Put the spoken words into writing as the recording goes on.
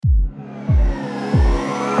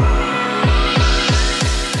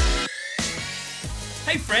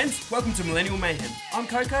friends, welcome to Millennial Mayhem. I'm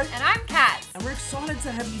Coco. And I'm Kat. And we're excited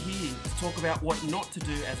to have you here to talk about what not to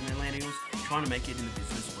do as millennials trying to make it in the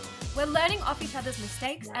business world. We're learning off each other's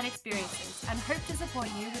mistakes and experiences and hope to support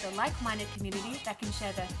you with a like-minded community that can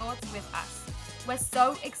share their thoughts with us. We're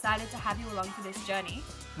so excited to have you along for this journey.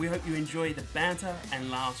 We hope you enjoy the banter and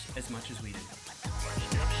laughs as much as we do.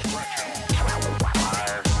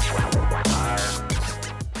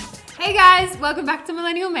 Hey guys, welcome back to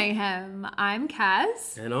Millennial Mayhem. I'm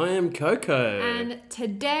Kaz. And I am Coco. And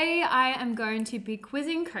today I am going to be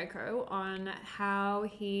quizzing Coco on how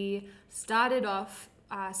he started off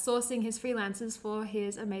sourcing his freelancers for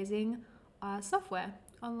his amazing software,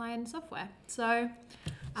 online software. So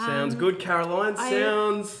sounds good, Caroline.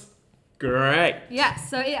 Sounds great. Yeah,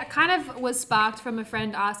 so it kind of was sparked from a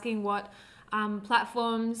friend asking what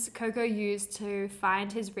platforms Coco used to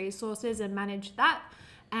find his resources and manage that.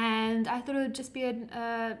 And I thought it would just be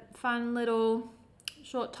a fun little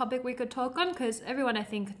short topic we could talk on because everyone, I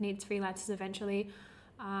think, needs freelancers eventually.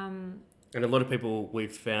 And a lot of people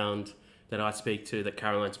we've found that I speak to, that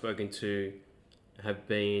Caroline's spoken to, have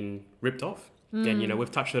been ripped off. And, you know, we've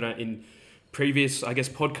touched on it in previous, I guess,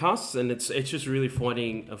 podcasts. And it's just really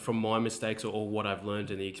finding from my mistakes or what I've learned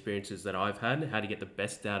and the experiences that I've had, how to get the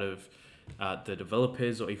best out of the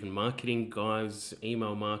developers or even marketing guys,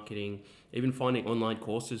 email marketing, even finding online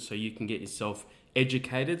courses so you can get yourself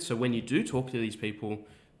educated. So when you do talk to these people,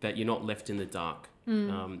 that you're not left in the dark.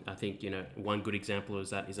 I think, you know, one good example of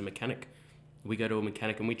that is a mechanic. We go to a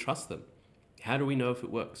mechanic and we trust them. How do we know if it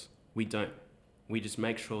works? We don't. We just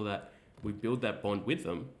make sure that we build that bond with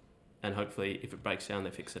them, and hopefully if it breaks down,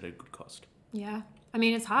 they fix it at a good cost. Yeah. I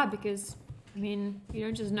mean, it's hard because, you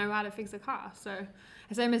don't just know how to fix a car. So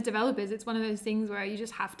same as developers, it's one of those things where you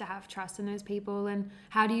just have to have trust in those people. And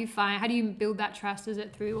how do you build that trust? Is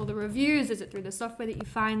it through all the reviews? Is it through the software that you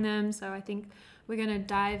find them? So I think we're going to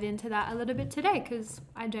dive into that a little bit today because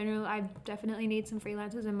I definitely need some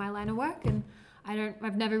freelancers in my line of work, and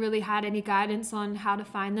I've never really had any guidance on how to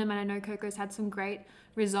find them. And I know Coco's had some great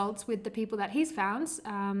results with the people that he's found,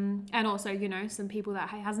 and also, some people that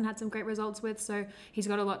he hasn't had some great results with. So he's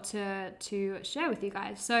got a lot to share with you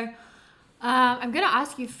guys. So I'm going to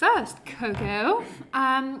ask you first, Coco,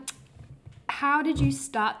 how did you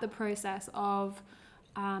start the process of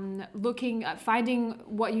looking at finding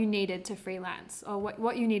what you needed to freelance or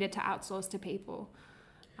what you needed to outsource to people?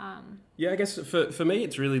 I guess for me,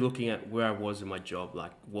 it's really looking at where I was in my job,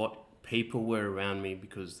 like what people were around me,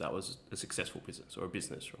 because that was a successful business or a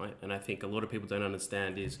business, right? And I think a lot of people don't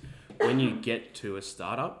understand is when you get to a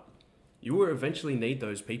startup, you will eventually need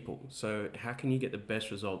those people. So how can you get the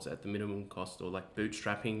best results at the minimum cost, or like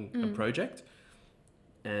bootstrapping a project?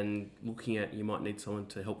 And looking at, you might need someone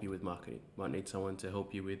to help you with marketing, might need someone to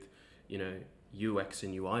help you with, UX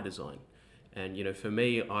and UI design. And, for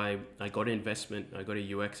me, I got an investment, I got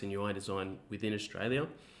a UX and UI design within Australia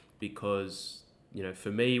because,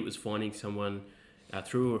 for me, it was finding someone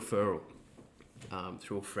through a referral,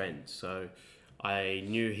 through a friend. So I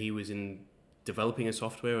knew he was in developing a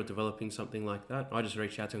software or developing something like that. I just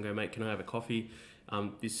reached out to him and go, mate, can I have a coffee?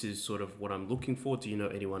 This is sort of what I'm looking for. Do you know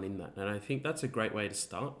anyone in that? And I think that's a great way to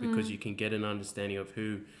start because you can get an understanding of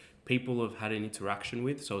who people have had an interaction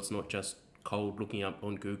with. So it's not just cold looking up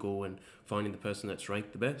on Google and finding the person that's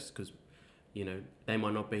ranked the best, because they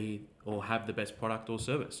might not be or have the best product or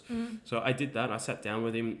service. So I did that. I sat down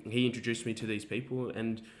with him. He introduced me to these people.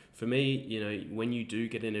 And for me, when you do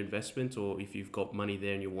get an investment, or if you've got money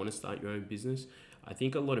there and you want to start your own business, I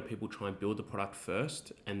think a lot of people try and build the product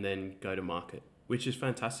first and then go to market, which is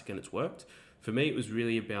fantastic and it's worked. For me, it was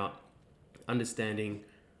really about understanding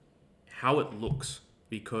how it looks,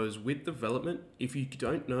 because with development, if you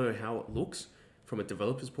don't know how it looks from a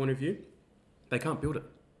developer's point of view, they can't build it.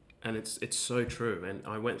 And it's so true. And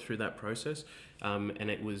I went through that process,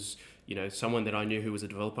 and it was, someone that I knew who was a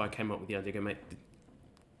developer. I came up with the idea, go, mate,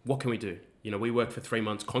 what can we do? We worked for 3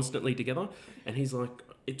 months constantly together. And he's like,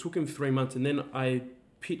 it took him 3 months. And then I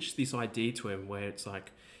pitched this idea to him where it's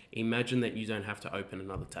like, imagine that you don't have to open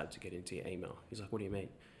another tab to get into your email. He's like, what do you mean?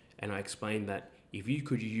 And I explained that if you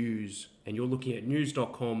could use, and you're looking at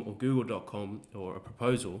news.com or google.com or a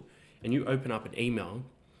proposal, and you open up an email,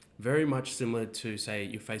 very much similar to, say,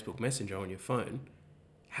 your Facebook Messenger on your phone,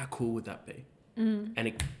 how cool would that be? And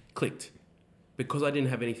it clicked. Because I didn't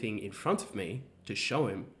have anything in front of me to show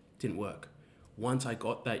him, it didn't work. Once I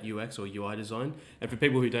got that UX or UI design, and for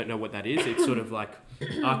people who don't know what that is, it's sort of like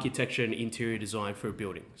architecture and interior design for a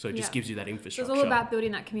building. So it just gives you that infrastructure. So it's all about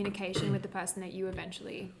building that communication with the person that you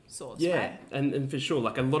eventually source, right? And for sure,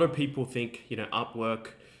 like a lot of people think, Upwork,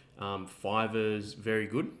 Fiverr's very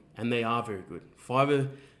good, and they are very good. Fiverr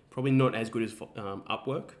Probably not as good as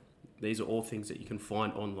Upwork. These are all things that you can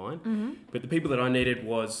find online. But the people that I needed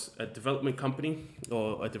was a development company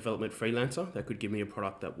or a development freelancer that could give me a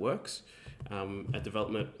product that works, a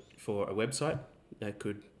development for a website that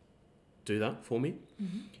could do that for me,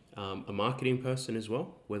 a marketing person as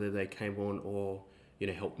well, whether they came on or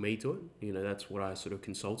help me do it. That's what I sort of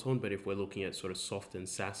consult on. But if we're looking at sort of soft and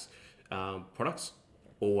SaaS products,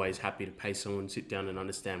 always happy to pay someone, sit down and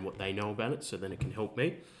understand what they know about it so then it can help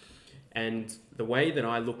me. And the way that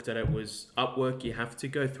I looked at it was Upwork, you have to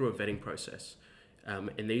go through a vetting process.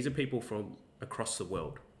 And these are people from across the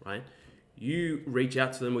world, right? You reach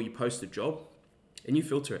out to them or you post a job and you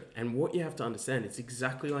filter it. And what you have to understand, it's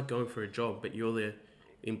exactly like going for a job, but you're the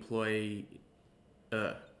employee.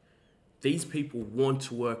 These people want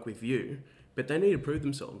to work with you, but they need to prove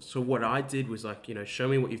themselves. So what I did was show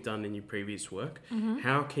me what you've done in your previous work.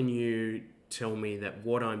 How can you tell me that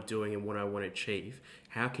what I'm doing and what I want to achieve,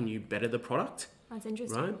 how can you better the product? That's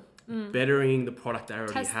interesting. Right? Bettering the product I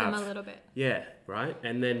already have. Test them a little bit. Yeah, right?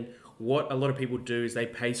 And then what a lot of people do is they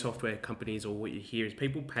pay software companies, or what you hear is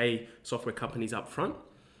people pay software companies up front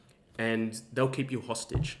and they'll keep you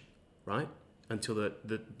hostage, right? Until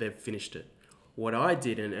they've finished it. What I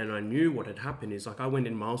did, and I knew what had happened, is I went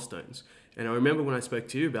in milestones. And I remember when I spoke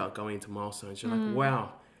to you about going into milestones, you're like,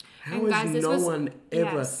 wow, how has no one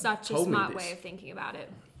ever such a told me smart this? way of thinking about it.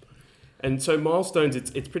 And so milestones,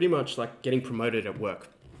 it's pretty much like getting promoted at work.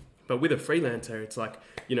 But with a freelancer, it's like,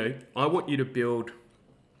 I want you to build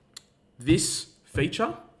this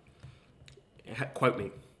feature. Quote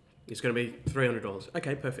me. It's going to be $300.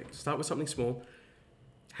 Okay, perfect. Start with something small.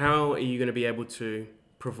 How are you going to be able to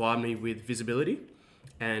provide me with visibility?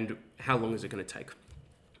 And how long is it going to take?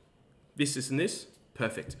 This, and this.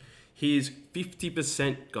 Perfect. Here's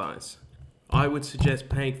 50%, guys. I would suggest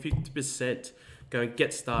paying 50%. Go and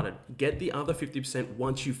get started. Get the other 50%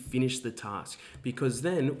 once you finish the task. Because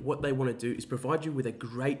then what they want to do is provide you with a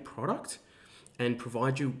great product and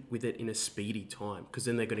provide you with it in a speedy time, because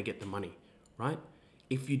then they're going to get the money, right?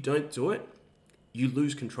 If you don't do it, you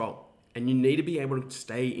lose control. And you need to be able to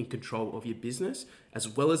stay in control of your business as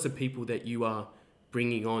well as the people that you are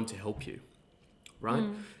bringing on to help you, right?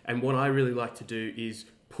 And what I really like to do is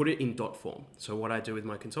put it in dot form. So what I do with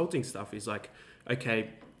my consulting stuff is like, okay,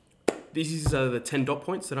 this is the 10 dot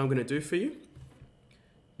points that I'm going to do for you.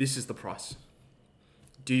 This is the price.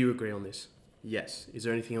 Do you agree on this? Yes. Is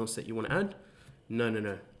there anything else that you want to add?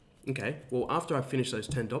 No. Okay. Well, after I finish those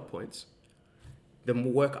 10 dot points, the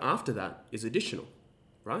work after that is additional,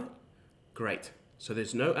 right? Great. So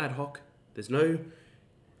there's no ad hoc. There's no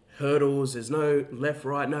hurdles. There's no left,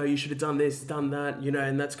 right. No, you should have done this, done that,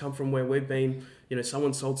 and that's come from where we've been.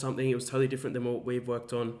 Someone sold something. It was totally different than what we've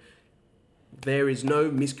worked on. There is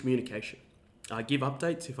no miscommunication. I give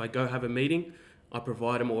updates. If I go have a meeting, I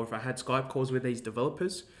provide them, or if I had Skype calls with these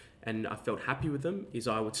developers and I felt happy with them, is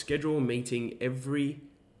I would schedule a meeting every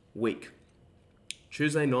week.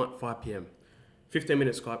 Tuesday night, 5 p.m.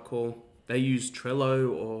 15-minute Skype call. They use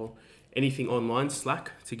Trello or anything online,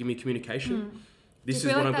 Slack, to give me communication. This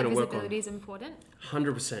is what I'm going to work on. Visibility is important?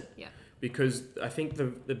 100%. Yeah. Because I think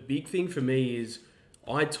the big thing for me is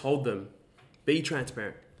I told them, be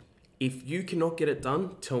transparent. If you cannot get it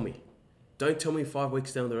done, tell me. Don't tell me 5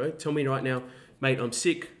 weeks down the road. Tell me right now, mate, I'm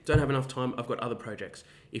sick, don't have enough time, I've got other projects.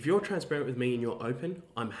 If you're transparent with me and you're open,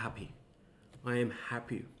 I'm happy. I am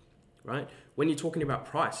happy, right? When you're talking about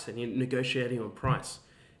price and you're negotiating on price,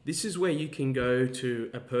 this is where you can go to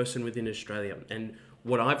a person within Australia. And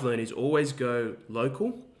what I've learned is always go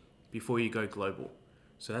local before you go global.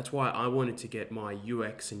 So that's why I wanted to get my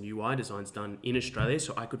UX and UI designs done in Australia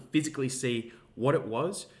so I could physically see what it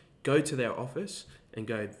was, go to their office and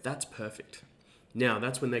go, that's perfect. Now,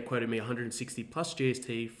 that's when they quoted me 160 plus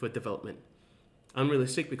GST for development.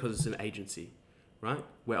 Unrealistic because it's an agency, right?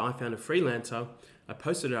 Where I found a freelancer, I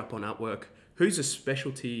posted it up on Upwork, who's a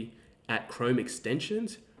specialty at Chrome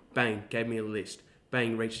extensions, bang, gave me a list,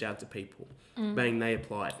 bang, reached out to people, bang, they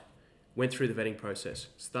applied, went through the vetting process,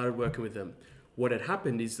 started working with them. What had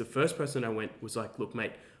happened is the first person I went was like, look,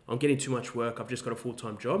 mate, I'm getting too much work, I've just got a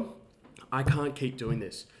full-time job, I can't keep doing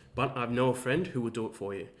this, but I know a friend who will do it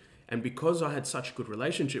for you. And because I had such a good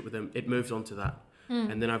relationship with him, it moved on to that.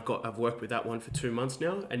 And then I've worked with that one for 2 months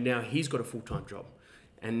now, and now he's got a full-time job.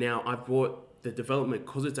 And now I've brought the development,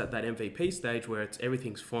 because it's at that MVP stage where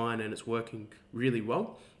everything's fine and it's working really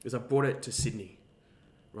well, is I've brought it to Sydney,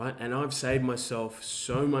 right? And I've saved myself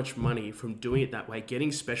so much money from doing it that way,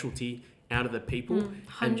 getting specialty out of the people,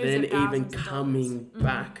 and then even coming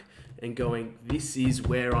back and going, this is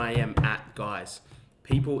where I am at, guys.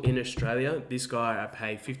 People in Australia, this guy I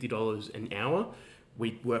pay $50 an hour.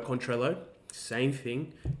 We work on Trello. Same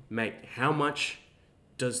thing, mate. How much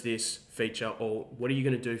does this feature, or what are you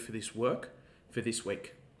going to do for this work for this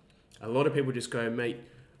week? A lot of people just go, mate,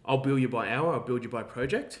 I'll bill you by hour, I'll build you by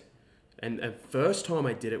project. And the first time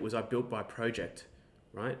I did it was I built by project,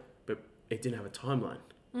 right? But it didn't have a timeline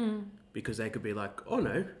because they could be like, oh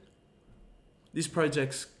no, this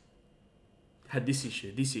project's had this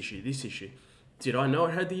issue, this issue, this issue. Did I know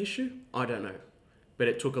it had the issue? I don't know. But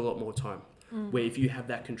it took a lot more time. Where if you have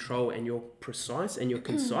that control and you're precise and you're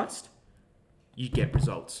concise, you get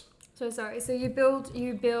results. So you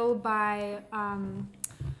bill by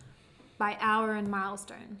hour and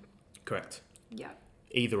milestone. Correct. Yeah.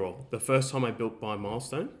 Either or. The first time I built by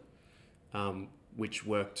milestone, which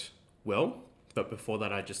worked well, but before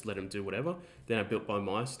that I just let them do whatever. Then I built by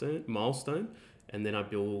milestone, and then I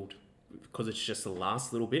build, because it's just the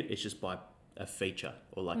last little bit, it's just by a feature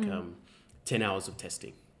or like 10 hours of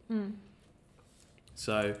testing.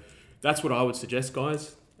 So that's what I would suggest,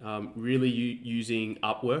 guys. Really using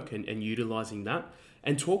Upwork and utilizing that,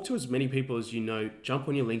 and talk to as many people as you know. Jump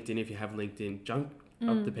on your LinkedIn if you have LinkedIn. Jump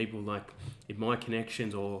up to people like in my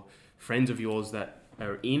connections or friends of yours that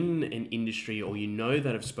are in an industry, or you know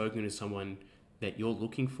that have spoken to someone that you're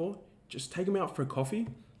looking for. Just take them out for a coffee,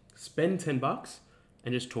 spend $10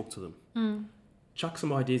 and just talk to them. Chuck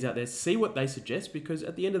some ideas out there, see what they suggest, because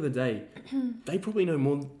at the end of the day, they probably know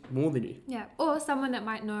more than you. Yeah, or someone that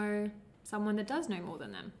might know someone that does know more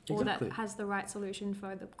than them, or Exactly. that has the right solution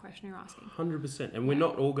for the question you're asking. 100%. And we're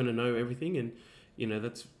not all going to know everything, and you know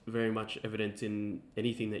that's very much evident in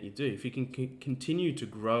anything that you do. If you can continue to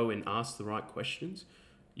grow and ask the right questions,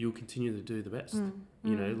 you'll continue to do the best.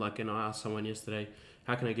 You know, like, and I asked someone yesterday,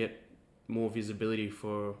 how can I get more visibility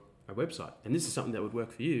for a website? And this is something that would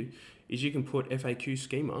work for you, is you can put FAQ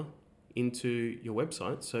schema into your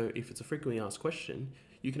website. So if it's a frequently asked question,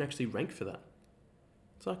 you can actually rank for that.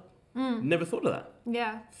 It's like, never thought of that.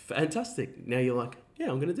 Yeah. Fantastic. Now you're like, yeah,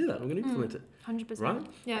 I'm going to do that. I'm going to implement it. 100%. Right?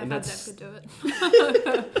 Yeah, And if that's- Dev could do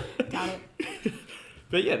it. Doubt it.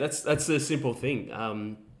 But yeah, that's a simple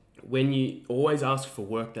thing. When you always ask for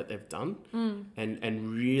work that they've done and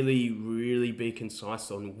really, really be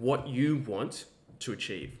concise on what you want to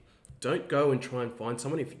achieve. Don't go and try and find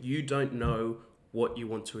someone if you don't know what you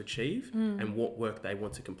want to achieve and what work they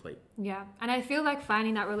want to complete. Yeah, and I feel like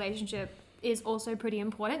finding that relationship is also pretty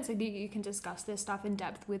important, so that you can discuss this stuff in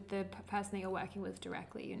depth with the person that you're working with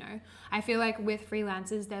directly, you know. I feel like with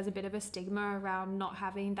freelancers, there's a bit of a stigma around not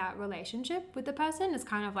having that relationship with the person. It's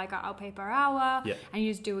kind of like, I'll pay per hour and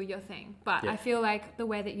you just do your thing. But I feel like the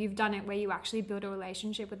way that you've done it, where you actually build a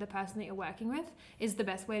relationship with the person that you're working with, is the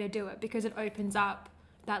best way to do it, because it opens up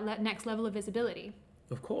that next level of visibility.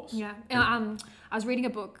 Of course. Yeah. I was reading a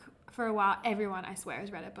book for a while. Everyone, I swear,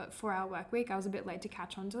 has read it, but 4 Hour Workweek, I was a bit late to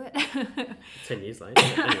catch on to it. 10 years later.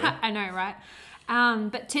 Anyway. I know, right?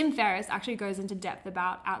 But Tim Ferriss actually goes into depth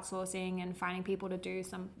about outsourcing and finding people to do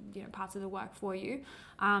some, parts of the work for you.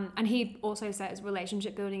 And he also says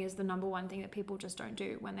relationship building is the number one thing that people just don't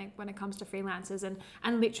do when it comes to freelancers,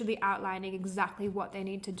 and literally outlining exactly what they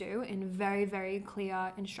need to do in very, very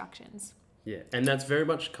clear instructions. Yeah, and that's very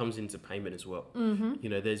much comes into payment as well.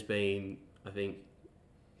 There's been, I think,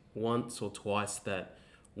 once or twice that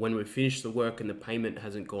when we finish the work and the payment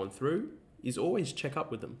hasn't gone through, is always check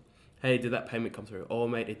up with them. Hey, did that payment come through? Oh,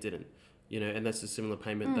 mate, it didn't. And that's a similar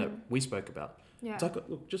payment that we spoke about. Yeah. It's like,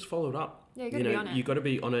 look, just follow it up. Yeah, you got to be on it. You got to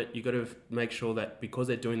be on it. You got to make sure that because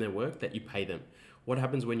they're doing their work, that you pay them. What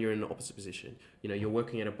happens when you're in the opposite position? You're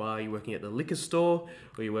working at a bar, you're working at the liquor store,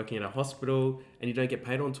 or you're working at a hospital, and you don't get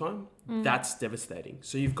paid on time? That's devastating.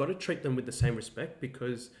 So you've got to treat them with the same respect,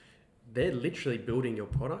 because they're literally building your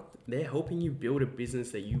product. They're helping you build a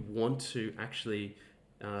business that you want to actually,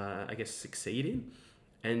 succeed in,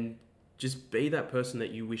 and just be that person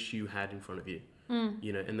that you wish you had in front of you.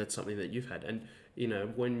 And that's something that you've had. And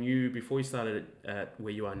before you started at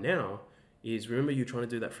where you are now, is remember you trying to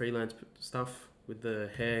do that freelance stuff with the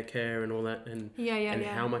hair care and all that, and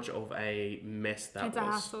how much of a mess that was. It's a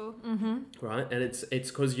hassle. Right? And it's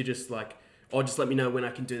because you're just like, oh, just let me know when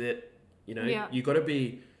I can do that. You got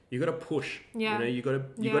to push. You got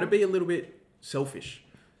to be a little bit selfish.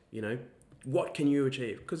 What can you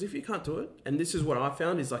achieve? Because if you can't do it, and this is what I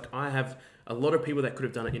found, is like, I have a lot of people that could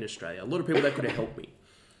have done it in Australia, a lot of people that could have helped me,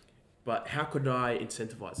 but how could I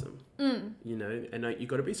incentivize them? And you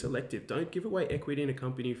got to be selective. Don't give away equity in a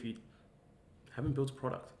company if you haven't built a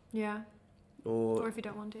product. Yeah. Or if you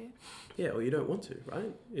don't want to. Yeah, or you don't want to,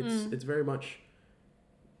 right? It's very much,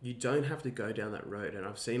 you don't have to go down that road. And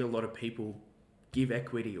I've seen a lot of people give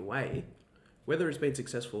equity away, whether it's been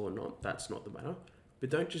successful or not, that's not the matter. But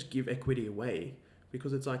don't just give equity away,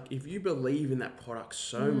 because it's like, if you believe in that product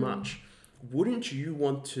so much wouldn't you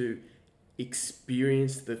want to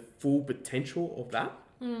experience the full potential of that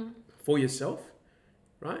for yourself,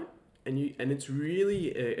 right? And it's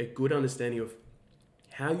really a good understanding of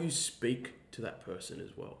how you speak to that person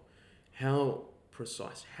as well. How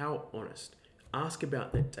precise, how honest. Ask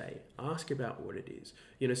about their day. Ask about what it is.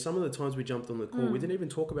 You know, some of the times we jumped on the call, we didn't even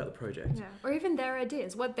talk about the project. Yeah. Or even their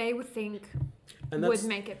ideas, what they would think And would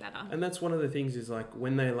make it better. And that's one of the things is like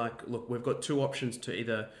when they like, look, we've got two options to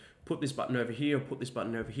either put this button over here or put this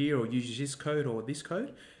button over here or use this code or this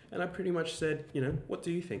code. And I pretty much said, you know, what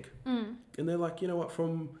do you think? And they're like, you know what,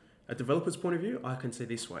 from a developer's point of view, I can see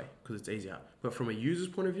this way because it's easier. But from a user's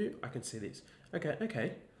point of view, I can see this.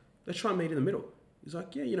 Okay. Let's try and meet in the middle. He's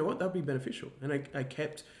like, yeah, you know what, that'd be beneficial. And I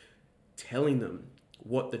kept telling them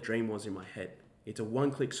what the dream was in my head. It's a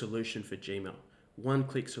one-click solution for Gmail.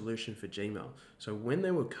 One-click solution for Gmail. So when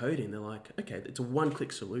they were coding, they're like, okay, it's a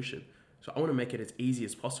one-click solution. So I want to make it as easy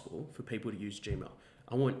as possible for people to use Gmail.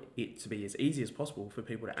 I want it to be as easy as possible for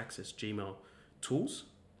people to access Gmail tools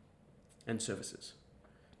and services.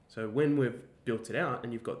 So when we've built it out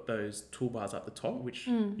and you've got those toolbars up the top, which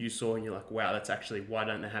you saw and you're like, wow, that's actually, why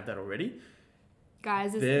don't they have that already?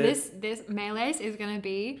 Guys, this Meleys is going to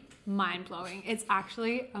be mind-blowing. It's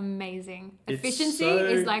actually amazing. Efficiency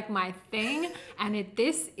is like my thing, and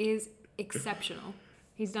this is exceptional.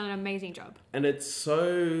 He's done an amazing job. And it's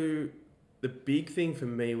so... The big thing for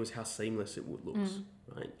me was how seamless it looks,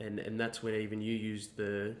 right? And that's when even you used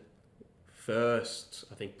the first,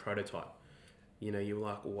 I think, prototype. You know, you were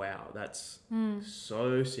like, wow, that's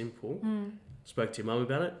so simple. Spoke to your mum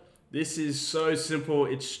about it. This is so simple,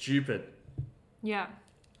 it's stupid. Yeah.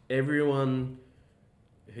 Everyone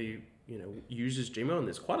who, you know, uses Gmail, and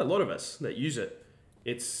there's quite a lot of us that use it,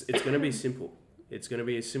 it's going to be simple. It's going to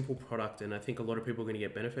be a simple product, and I think a lot of people are going to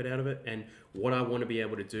get benefit out of it. And what I want to be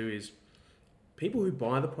able to do is people who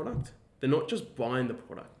buy the product, they're not just buying the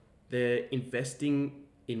product. They're investing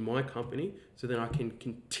in my company so that I can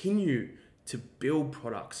continue to build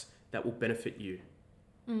products that will benefit you.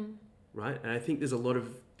 Right? And I think there's a lot of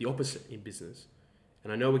the opposite in business.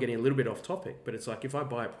 And I know we're getting a little bit off topic, but it's like if I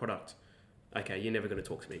buy a product, okay, you're never going to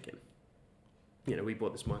talk to me again. You know, we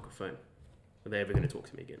bought this microphone. Are they ever going to talk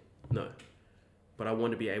to me again? No. But I want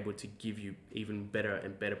to be able to give you even better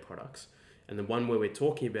and better products. And the one where we're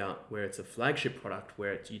talking about, where it's a flagship product,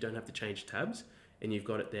 where you don't have to change tabs and you've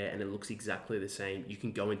got it there and it looks exactly the same. You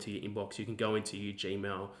can go into your inbox, you can go into your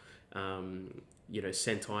Gmail, you know,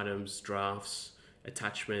 sent items, drafts,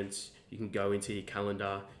 attachments. You can go into your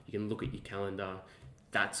calendar. You can look at your calendar.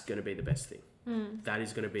 That's going to be the best thing. That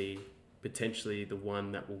is going to be potentially the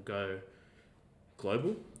one that will go global,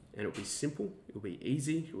 and it'll be simple. It'll be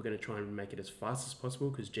easy. We're going to try and make it as fast as possible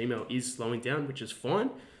because Gmail is slowing down, which is fine,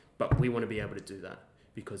 but we want to be able to do that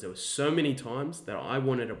because there were so many times that I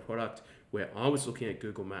wanted a product where I was looking at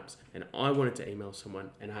Google Maps and I wanted to email someone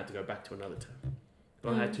and I had to go back to another tab.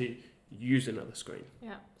 I had to use another screen.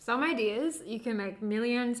 Yeah. Some ideas you can make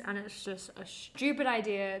millions, and it's just a stupid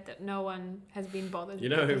idea that no one has been bothered. You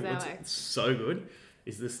know what's so good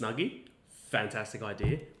is the Snuggie. Fantastic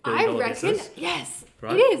idea. I reckon, yes.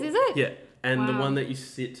 Right? It is it? Yeah. And the one that you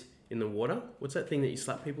sit in the water, what's that thing that you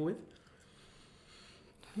slap people with?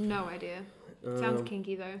 No idea. Sounds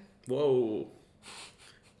kinky though. Whoa.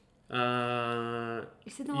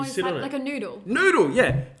 You sit in the water like a noodle. Noodle,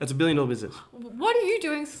 yeah. That's $1 billion business. What are you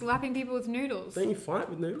doing slapping people with noodles? Don't you fight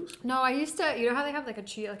with noodles? No, I used to. You know how they have like a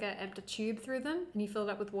tube, like an empty tube through them, and you fill it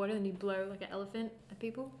up with water, and you blow like an elephant at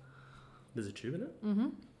people. There's a tube in it? Mm-hmm.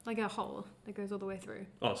 Like a hole that goes all the way through.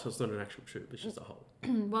 Oh, so it's not an actual tube, it's just a hole.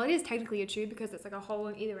 Well, it is technically a tube because it's like a hole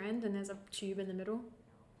on either end and there's a tube in the middle.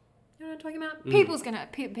 You know what I'm talking about? People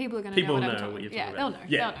are gonna know what I'm talking about. Yeah, they'll know.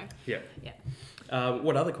 Yeah. They'll know. Yeah.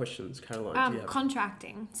 What other questions, Caroline, do you have?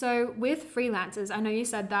 Contracting. So with freelancers, I know you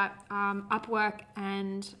said that Upwork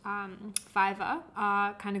and Fiverr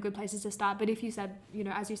are kind of good places to start. But if you said, you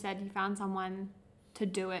know, as you said, you found someone to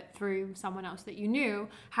do it through someone else that you knew,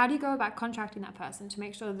 how do you go about contracting that person to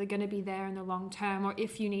make sure that they're going to be there in the long term? Or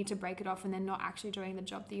if you need to break it off and they're not actually doing the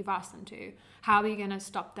job that you've asked them to, how are you going to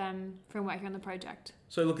stop them from working on the project?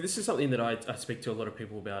 So look, this is something that I speak to a lot of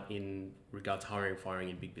people about in regards to hiring and firing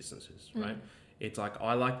in big businesses, right? It's like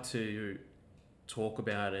I like to talk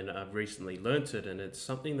about, and I've recently learnt it, and it's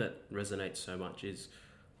something that resonates so much, is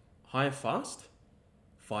hire fast,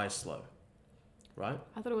 fire slow, right?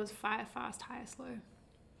 I thought it was fire fast, hire slow.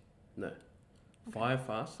 No. Okay. Fire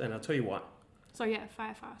fast, and I'll tell you why. So yeah,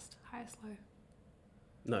 fire fast, hire slow.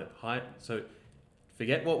 No, so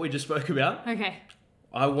forget what we just spoke about. Okay.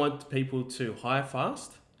 I want people to hire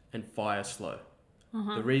fast and fire slow.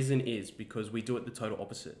 The reason is because we do it the total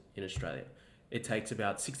opposite in Australia. it takes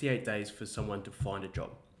about 68 days for someone to find a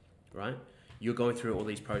job, right? You're going through all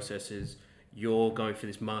these processes. You're going for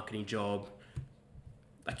this marketing job.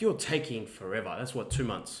 Like, you're taking forever. That's what, 2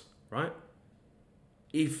 months, right?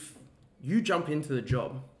 If you jump into the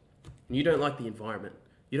job and you don't like the environment,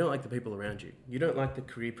 you don't like the people around you, you don't like the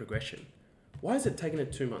career progression, why is it taking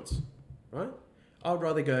it 2 months, right? I would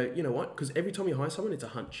rather go, you know what? Because every time you hire someone, it's a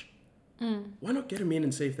hunch. Why not get them in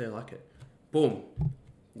and see if they like it? Boom.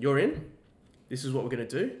 You're in. This is what we're going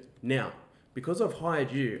to do. Now, because I've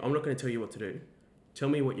hired you, I'm not going to tell you what to do. Tell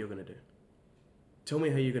me what you're going to do. Tell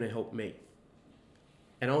me how you're going to help me.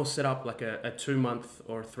 And I'll set up like a 2 month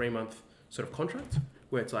or a 3 month sort of contract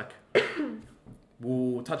where it's like,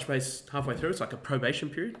 we'll touch base halfway through. It's like a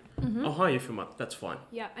probation period. I'll hire you for a month. That's fine.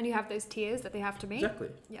 Yeah, and you have those tiers that they have to meet. Exactly.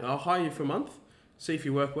 Yeah. I'll hire you for a month, see if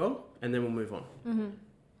you work well, and then we'll move on.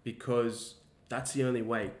 Because that's the only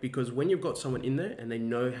way. Because when you've got someone in there and they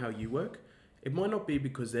know how you work, it might not be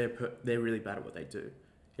because they're really bad at what they do.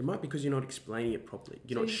 It might be because you're not explaining it properly.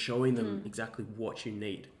 You're not showing them exactly what you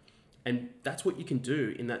need. And that's what you can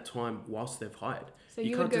do in that time whilst they've hired. So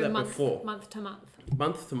you can't would go month to month.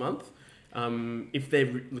 Month to month. If they're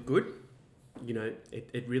good, you know,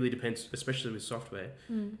 it really depends, especially with software,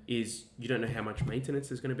 is you don't know how much maintenance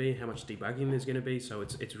there's going to be, how much debugging there's going to be. So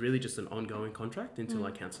it's really just an ongoing contract until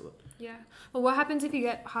I cancel it. Yeah. Well, what happens if you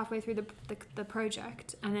get halfway through the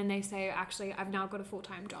project and then they say, actually, I've now got a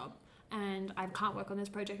full-time job and I can't work on this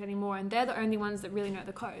project anymore, and they're the only ones that really know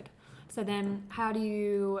the code. So then how do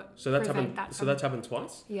you that's happened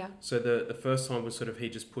twice. Yeah. So the first time was sort of he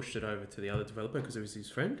just pushed it over to the other developer because it was his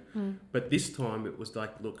friend. But this time it was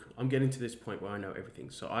like, look, I'm getting to this point where I know everything.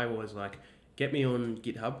 So I was like, get me on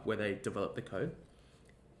GitHub where they develop the code.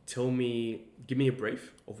 Give me a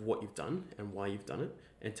brief of what you've done and why you've done it,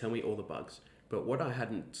 and tell me all the bugs. But what I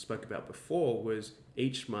hadn't spoke about before was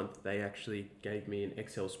each month they actually gave me an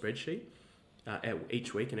Excel spreadsheet.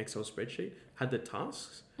 Each week an Excel spreadsheet had the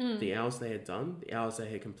tasks, the hours they had done, the hours they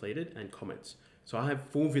had completed, and comments. So I have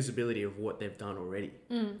full visibility of what they've done already,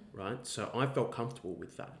 right? So I felt comfortable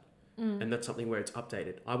with that. And that's something where it's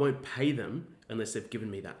updated. I won't pay them unless they've given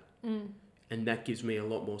me that. And that gives me a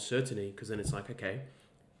lot more certainty, because then it's like, okay,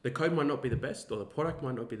 the code might not be the best, or the product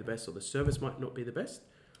might not be the best, or the service might not be the best.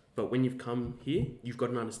 But when you've come here, you've got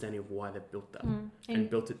an understanding of why they've built that and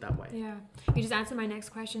built it that way. Yeah. You just answered my next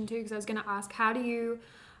question too, because I was going to ask, how do you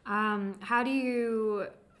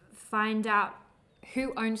find out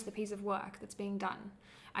who owns the piece of work that's being done?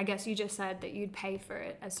 I guess you just said that you'd pay for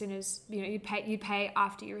it as soon as, you know, you'd pay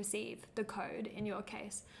after you receive the code in your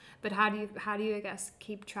case. But how do you I guess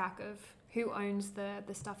keep track of who owns the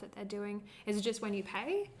stuff that they're doing? Is it just when you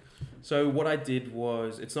pay? So what I did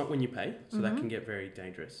was, it's not when you pay, so that can get very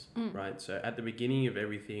dangerous, right? So at the beginning of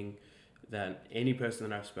everything, that any person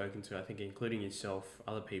that I've spoken to, I think including yourself,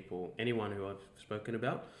 other people, anyone who I've spoken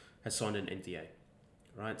about, has signed an NDA,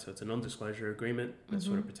 right? So it's a non-disclosure agreement that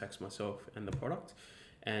sort of protects myself and the product.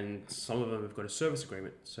 And some of them have got a service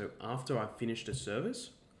agreement. So after I finished a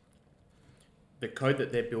service, the code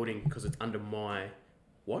that they're building, because it's under my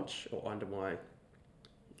watch or under my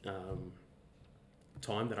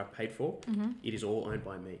time that I've paid for, it is all owned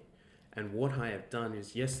by me. And what I have done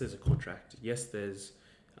is, yes, there's a contract, yes, there's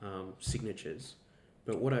signatures,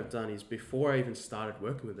 but what I've done is, before I even started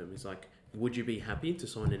working with them, is like, would you be happy to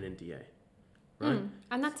sign an NDA? Right?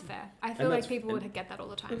 And that's fair. I feel like people would get that all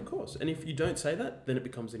the time. Of course. And if you don't say that, then it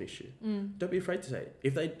becomes an issue. Don't be afraid to say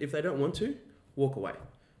it. If they don't want to, walk away.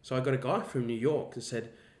 So I got a guy from New York that said,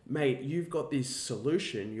 mate, you've got this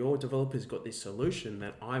solution, your developer's got this solution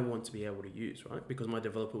that I want to be able to use, right? Because my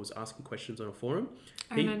developer was asking questions on a forum.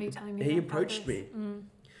 I remember you telling me he approached me.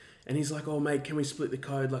 And he's like, oh, mate, can we split the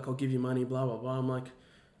code? Like, I'll give you money, blah, blah, blah. I'm like,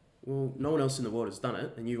 well, no one else in the world has done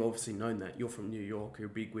it. And you've obviously known that. You're from New York, you're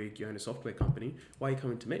a big wig, you own a software company. Why are you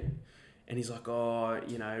coming to me? And he's like, oh,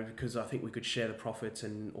 you know, because I think we could share the profits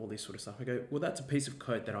and all this sort of stuff. I go, well, that's a piece of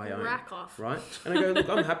code that I own. Rack off. Right? And I go, look,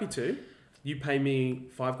 I'm happy to. You pay me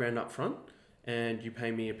 $5,000 up front, and you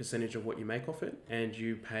pay me a percentage of what you make off it, and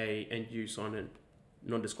you sign a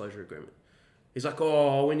non-disclosure agreement. He's like,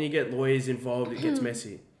 oh, when you get lawyers involved, it gets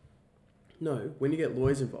messy. No, when you get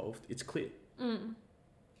lawyers involved, it's clear.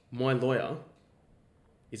 My lawyer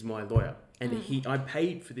is my lawyer. And I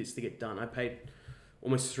paid for this to get done. I paid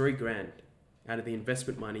almost $3,000 out of the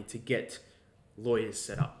investment money to get lawyers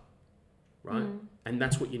set up, right? And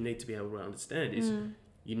that's what you need to be able to understand is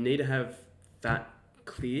you need to have that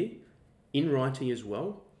clear in writing as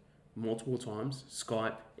well, multiple times,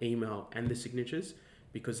 Skype, email, and the signatures,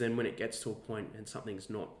 because then when it gets to a point and something's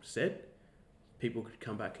not said, people could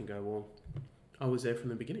come back and go, well, I was there from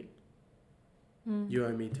the beginning. You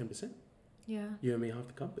owe me 10%. Yeah. You owe me half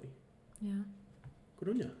the company. Yeah. Good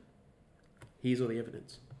on you. Here's all the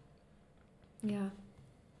evidence. Yeah.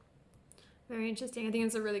 Very interesting. I think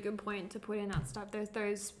it's a really good point to put in that stuff. There's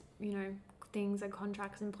those, you know, things and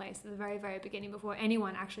contracts in place at the very, very beginning before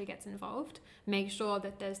anyone actually gets involved. Make sure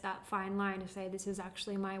that there's that fine line to say, this is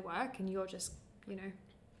actually my work and you're just, you know,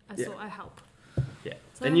 a help. Yeah.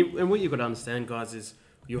 So, And what you've got to understand, guys, is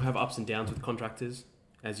you'll have ups and downs with contractors,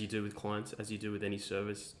 as you do with clients, as you do with any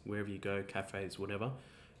service, wherever you go, cafes, whatever.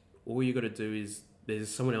 All you got to do is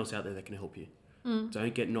there's someone else out there that can help you.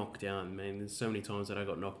 Don't get knocked down, man. There's so many times that I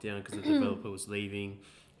got knocked down because the developer was leaving.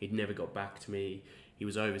 He'd never got back to me. He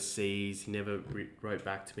was overseas. He never wrote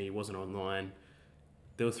back to me. He wasn't online.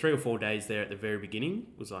 There were 3 or 4 days there at the very beginning.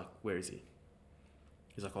 It was like, where is he?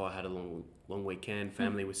 He's like, oh, I had a long weekend.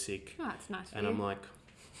 Family was sick. Oh, that's nice. And I'm like,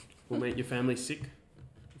 well, mate, your family's sick.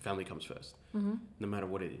 Your family comes first. No matter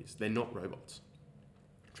what it is. They're not robots.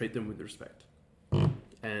 Treat them with respect.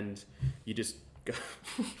 And you just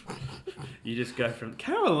go from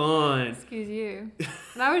Caroline. Excuse you.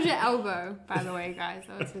 That was your elbow, by the way, guys.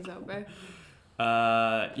 That was his elbow.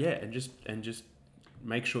 And just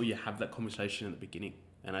make sure you have that conversation at the beginning.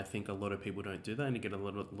 And I think a lot of people don't do that, and you get a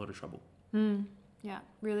lot of trouble. Yeah,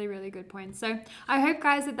 really, really good point. So I hope,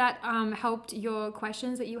 guys, that helped your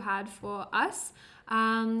questions that you had for us.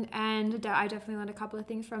 And I definitely learned a couple of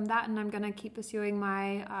things from that, and I'm going to keep pursuing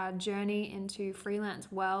my journey into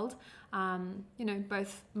freelance world. You know,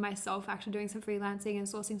 both myself actually doing some freelancing and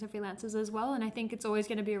sourcing some freelancers as well. And I think it's always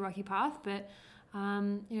going to be a rocky path, but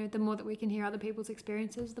you know, the more that we can hear other people's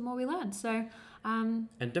experiences, the more we learn. So, and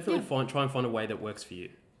definitely try and find a way that works for you.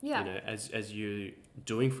 Yeah. You know, as you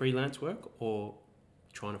doing freelance work or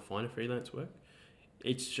trying to find a freelance work,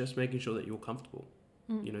 it's just making sure that you're comfortable.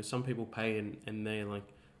 You know, some people pay and they're like,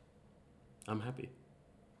 I'm happy.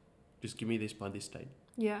 Just give me this by this date.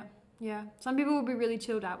 Yeah. Yeah. Some people will be really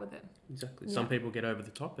chilled out with it. Exactly. Yeah. Some people get over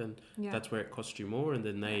the top and that's where it costs you more. And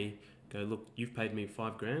then they go, look, you've paid me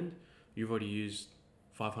 $5,000. You've already used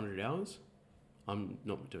 500 hours. I'm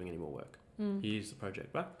not doing any more work. Here's the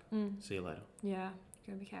project back. See you later. Yeah.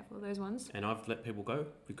 Gotta be careful of those ones. And I've let people go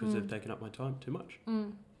because they've taken up my time too much.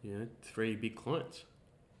 You know, 3 big clients.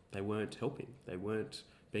 They weren't helping. They weren't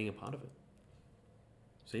being a part of it.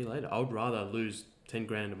 See you later. I would rather lose 10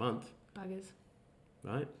 grand a month, Buggers,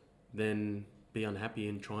 right, than be unhappy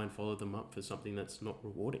and try and follow them up for something that's not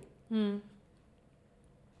rewarding.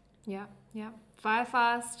 Yeah. Yeah. Fire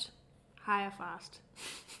fast, hire fast.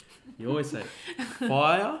 You always say,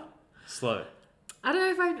 fire slow. I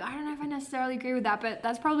don't know if I necessarily agree with that, but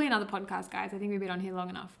that's probably another podcast, guys. I think we've been on here long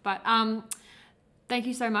enough. But thank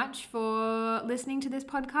you so much for listening to this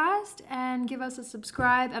podcast, and give us a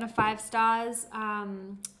subscribe and a 5 stars.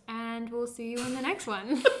 And we'll see you in the next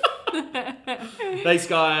one. Thanks,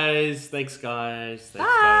 guys.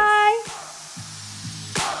 Bye.